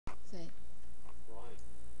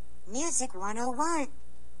Music 101.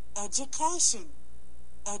 Education.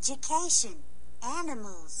 Education.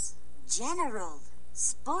 Animals. General.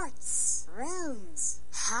 Sports. Rooms.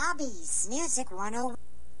 Hobbies. Music 101.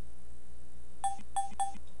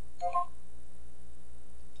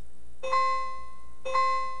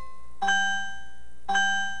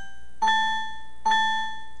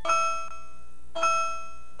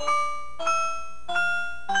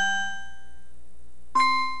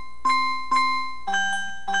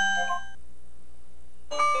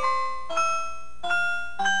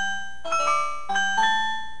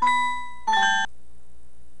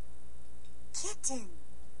 Kitten,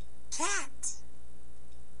 cat,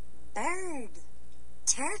 bird,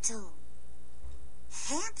 turtle,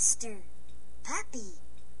 hamster, puppy,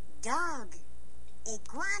 dog,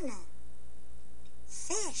 iguana,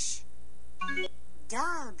 fish,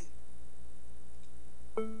 dog,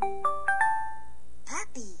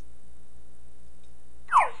 puppy,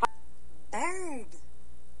 bird.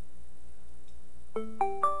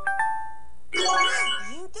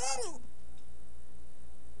 You did it!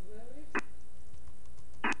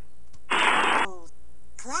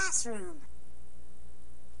 Classroom,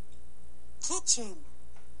 kitchen,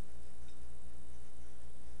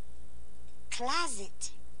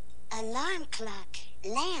 closet, alarm clock,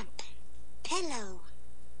 lamp, pillow,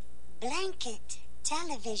 blanket,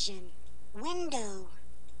 television, window,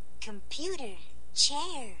 computer,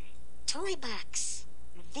 chair, toy box,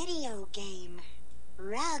 video game,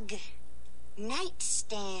 rug,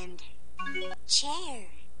 nightstand, chair,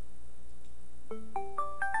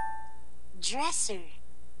 dresser,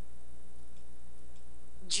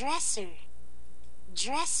 dresser,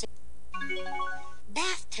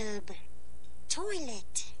 bathtub,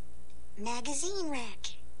 toilet, magazine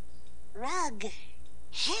rack, rug,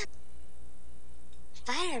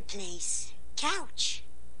 fireplace, couch,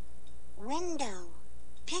 window,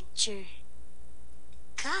 picture,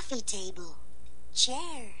 coffee table,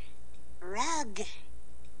 chair, rug,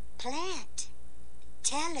 plant,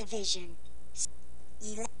 television,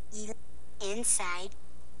 inside,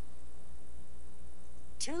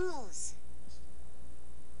 tools,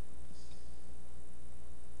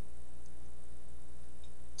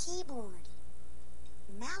 keyboard,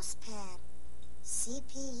 mousepad,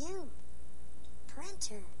 CPU,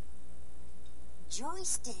 printer,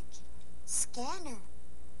 joystick, scanner,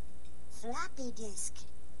 floppy disk,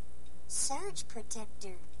 surge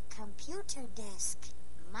protector, computer desk,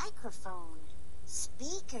 microphone,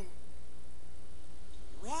 speaker,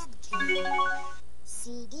 webcam,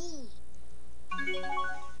 CD,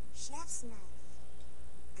 chef's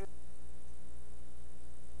knife,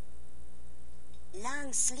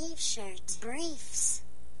 long sleeve shirt, briefs,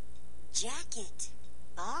 jacket,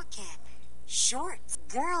 ball cap, shorts,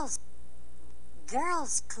 girls'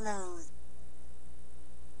 clothes,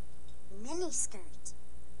 miniskirt,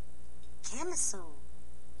 camisole,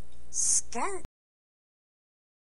 skirt.